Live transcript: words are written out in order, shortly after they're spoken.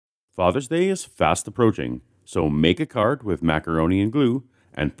Father's Day is fast approaching, so make a card with macaroni and glue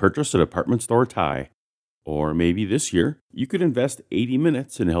and purchase a department store tie. Or maybe this year, you could invest 80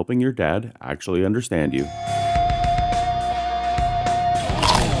 minutes in helping your dad actually understand you.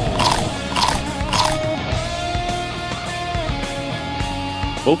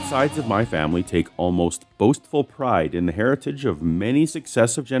 Both sides of my family take almost boastful pride in the heritage of many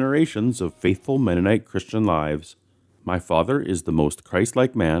successive generations of faithful Mennonite Christian lives. My father is the most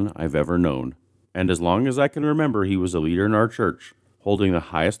Christ-like man I've ever known, and as long as I can remember, he was a leader in our church, holding the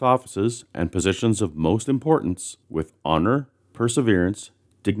highest offices and positions of most importance with honor, perseverance,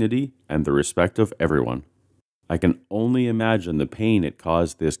 dignity, and the respect of everyone. I can only imagine the pain it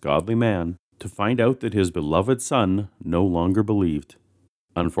caused this godly man to find out that his beloved son no longer believed.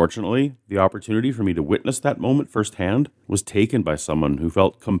 Unfortunately, the opportunity for me to witness that moment firsthand was taken by someone who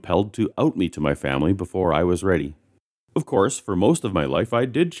felt compelled to out me to my family before I was ready. Of course, for most of my life, I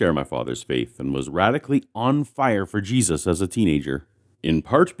did share my father's faith and was radically on fire for Jesus as a teenager, in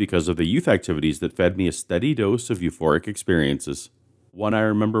part because of the youth activities that fed me a steady dose of euphoric experiences. One I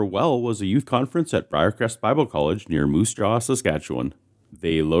remember well was a youth conference at Briarcrest Bible College near Moose Jaw, Saskatchewan.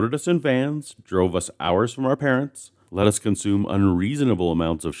 They loaded us in vans, drove us hours from our parents, let us consume unreasonable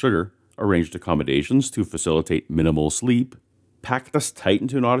amounts of sugar, arranged accommodations to facilitate minimal sleep, packed us tight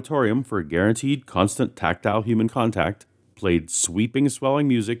into an auditorium for guaranteed constant tactile human contact, played sweeping, swelling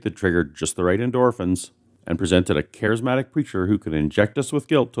music that triggered just the right endorphins, and presented a charismatic preacher who could inject us with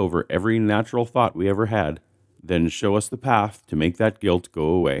guilt over every natural thought we ever had, then show us the path to make that guilt go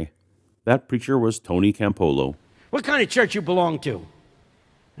away. That preacher was Tony Campolo. What kind of church you belong to?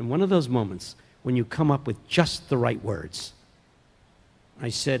 And one of those moments when you come up with just the right words. I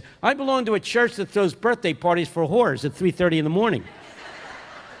said, I belong to a church that throws birthday parties for whores at 3:30 in the morning.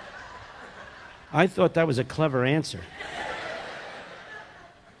 I thought that was a clever answer.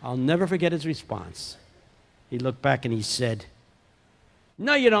 I'll never forget his response. He looked back and he said,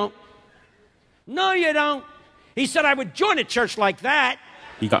 no, you don't. No, you don't. He said, I would join a church like that.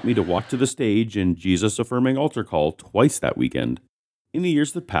 He got me to walk to the stage in Jesus-affirming altar call twice that weekend. In the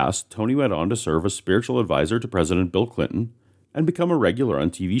years that passed, Tony went on to serve as spiritual advisor to President Bill Clinton and become a regular on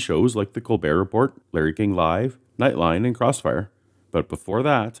TV shows like The Colbert Report, Larry King Live, Nightline, and Crossfire. But before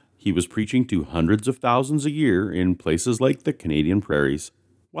that, he was preaching to hundreds of thousands a year in places like the Canadian prairies.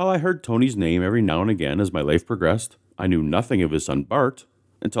 While I heard Tony's name every now and again as my life progressed, I knew nothing of his son Bart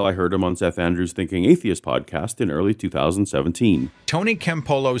until I heard him on Seth Andrews' Thinking Atheist podcast in early 2017. Tony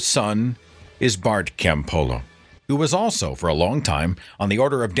Campolo's son is Bart Campolo, who was also, for a long time, on the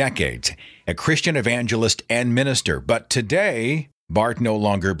order of decades, a Christian evangelist and minister. But today, Bart no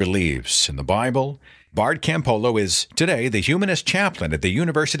longer believes in the Bible. Bart Campolo is today the Humanist chaplain at the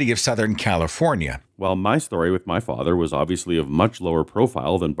University of Southern California. While my story with my father was obviously of much lower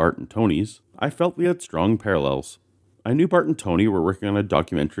profile than Bart and Tony's, I felt we had strong parallels. I knew Bart and Tony were working on a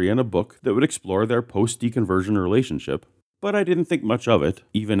documentary and a book that would explore their post-deconversion relationship, but I didn't think much of it,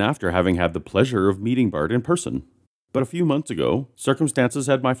 even after having had the pleasure of meeting Bart in person. But a few months ago, circumstances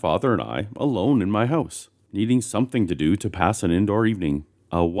had my father and I alone in my house, needing something to do to pass an indoor evening.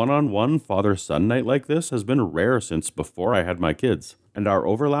 A one-on-one father-son night like this has been rare since before I had my kids, and our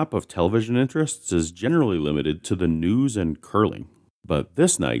overlap of television interests is generally limited to the news and curling. But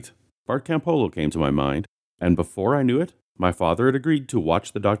this night, Bart Campolo came to my mind, and before I knew it, my father had agreed to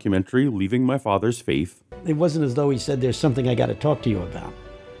watch the documentary Leaving My Father's Faith. It wasn't as though he said, there's something I got to talk to you about.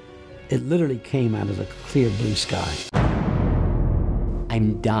 It literally came out of the clear blue sky.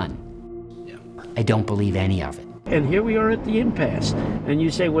 I'm done. Yeah. I don't believe any of it. And here we are at the impasse. And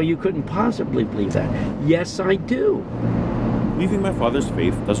you say, well, you couldn't possibly believe that. Yes, I do. Leaving My Father's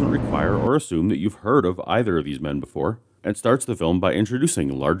Faith doesn't require or assume that you've heard of either of these men before, and starts the film by introducing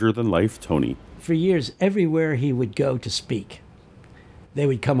larger-than-life Tony. For years, everywhere he would go to speak, they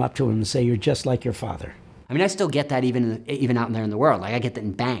would come up to him and say, you're just like your father. I mean, I still get that even out there in the world. Like, I get that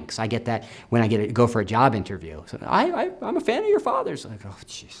in banks. I get that when I go for a job interview. So I'm a fan of your father's. Like, oh,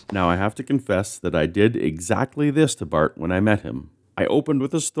 jeez. Now, I have to confess that I did exactly this to Bart when I met him. I opened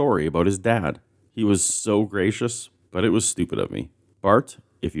with a story about his dad. He was so gracious, but it was stupid of me. Bart,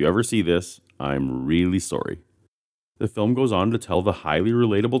 if you ever see this, I'm really sorry. The film goes on to tell the highly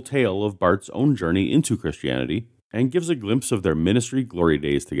relatable tale of Bart's own journey into Christianity and gives a glimpse of their ministry glory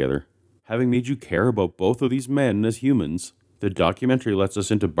days together. Having made you care about both of these men as humans, the documentary lets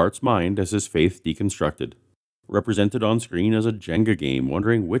us into Bart's mind as his faith deconstructed, represented on screen as a Jenga game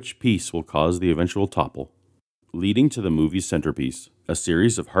wondering which piece will cause the eventual topple, leading to the movie's centerpiece, a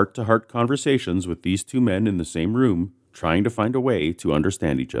series of heart-to-heart conversations with these two men in the same room, trying to find a way to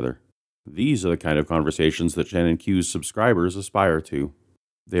understand each other. These are the kind of conversations that Shannon Q's subscribers aspire to.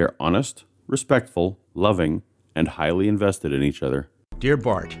 They are honest, respectful, loving, and highly invested in each other. Dear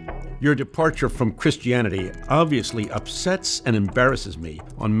Bart, your departure from Christianity obviously upsets and embarrasses me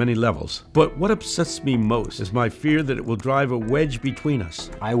on many levels. But what upsets me most is my fear that it will drive a wedge between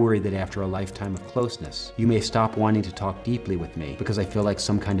us. I worry that after a lifetime of closeness, you may stop wanting to talk deeply with me because I feel like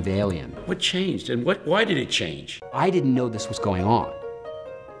some kind of alien. What changed, and why did it change? I didn't know this was going on,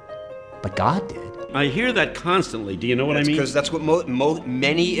 but God did. I hear that constantly. Do you know what I mean? Because that's what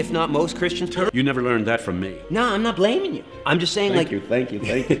many, if not most, Christians do. You never learned that from me. No, I'm not blaming you. I'm just saying, Thank you.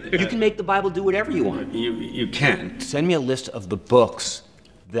 you can make the Bible do whatever you want. You can. Send me a list of the books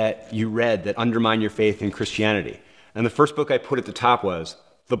that you read that undermine your faith in Christianity. And the first book I put at the top was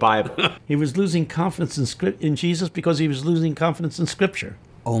the Bible. He was losing confidence in Jesus because he was losing confidence in Scripture.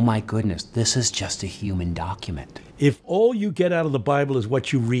 Oh my goodness, this is just a human document. If all you get out of the Bible is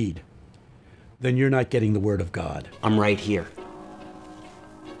what you read, then you're not getting the Word of God. I'm right here.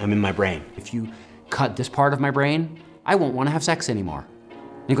 I'm in my brain. If you cut this part of my brain, I won't want to have sex anymore.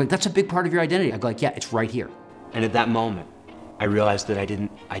 And you go, like, that's a big part of your identity. I go like, yeah, it's right here. And at that moment, I realized that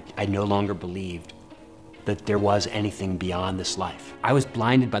I no longer believed that there was anything beyond this life. I was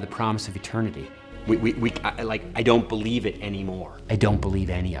blinded by the promise of eternity. I don't believe it anymore. I don't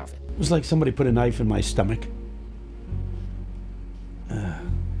believe any of it. It was like somebody put a knife in my stomach.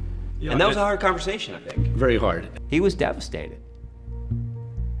 And that was a hard conversation, I think. Very hard. He was devastated.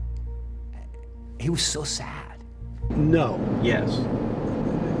 He was so sad. No. Yes.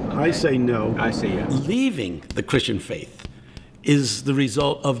 I say no. I say yes. Leaving the Christian faith is the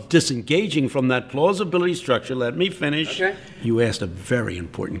result of disengaging from that plausibility structure. Let me finish. Okay. You asked a very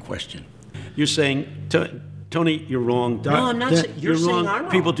important question. You're saying, Tony, you're wrong. No, I'm not saying you're saying I'm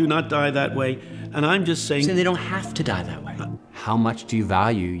wrong. People do not die that way. And I'm just saying They don't have to die that way. How much do you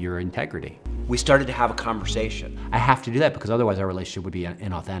value your integrity? We started to have a conversation. I have to do that because otherwise our relationship would be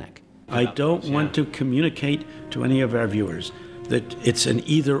inauthentic. I don't want to communicate to any of our viewers that it's an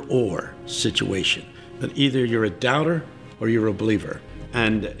either-or situation, that either you're a doubter or you're a believer.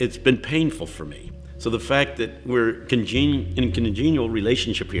 And it's been painful for me. So the fact that we're in congenial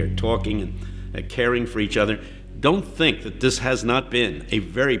relationship here, talking and caring for each other, don't think that this has not been a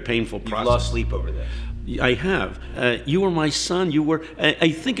very painful process. You've lost sleep over this. I have. You were my son. You were,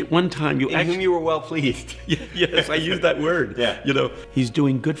 I think at one time you In whom you were well pleased. Yes, I used that word. Yeah. You know, he's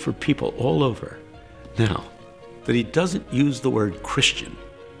doing good for people all over. Now, that he doesn't use the word Christian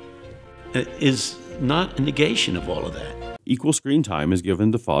is not a negation of all of that. Equal screen time is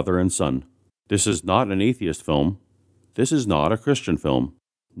given to father and son. This is not an atheist film. This is not a Christian film.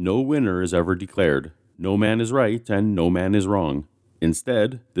 No winner is ever declared. No man is right and no man is wrong.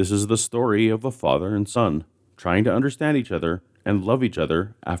 Instead, this is the story of a father and son trying to understand each other and love each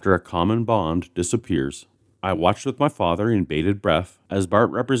other after a common bond disappears. I watched with my father in bated breath as Bart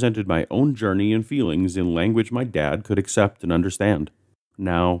represented my own journey and feelings in language my dad could accept and understand.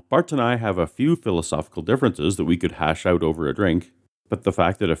 Now, Bart and I have a few philosophical differences that we could hash out over a drink, but the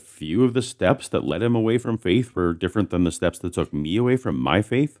fact that a few of the steps that led him away from faith were different than the steps that took me away from my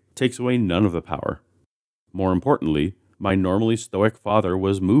faith takes away none of the power. More importantly, my normally stoic father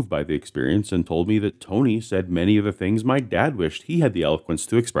was moved by the experience and told me that Tony said many of the things my dad wished he had the eloquence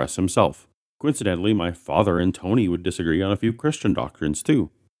to express himself. Coincidentally, my father and Tony would disagree on a few Christian doctrines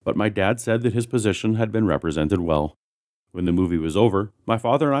too, but my dad said that his position had been represented well. When the movie was over, my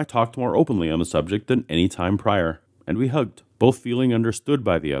father and I talked more openly on the subject than any time prior, and we hugged, both feeling understood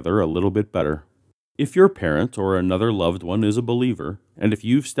by the other a little bit better. If your parent or another loved one is a believer, and if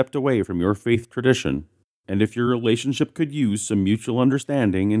you've stepped away from your faith tradition, and if your relationship could use some mutual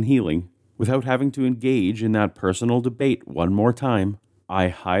understanding and healing, without having to engage in that personal debate one more time, I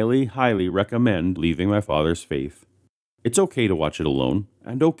highly, highly recommend leaving my father's faith. It's okay to watch it alone,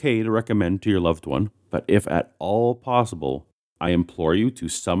 and okay to recommend to your loved one, but if at all possible, I implore you to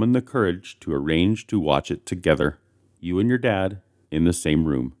summon the courage to arrange to watch it together, you and your dad, in the same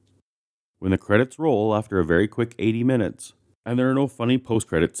room. When the credits roll after a very quick 80 minutes, and there are no funny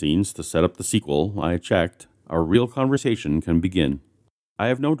post-credit scenes to set up the sequel, I checked, a real conversation can begin. I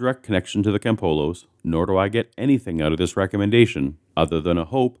have no direct connection to the Campolos, nor do I get anything out of this recommendation, other than a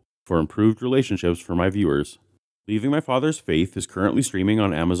hope for improved relationships for my viewers. Leaving My Father's Faith is currently streaming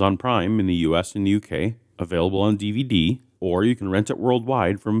on Amazon Prime in the US and UK, available on DVD, or you can rent it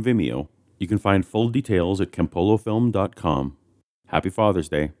worldwide from Vimeo. You can find full details at campolofilm.com. Happy Father's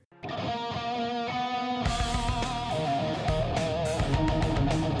Day.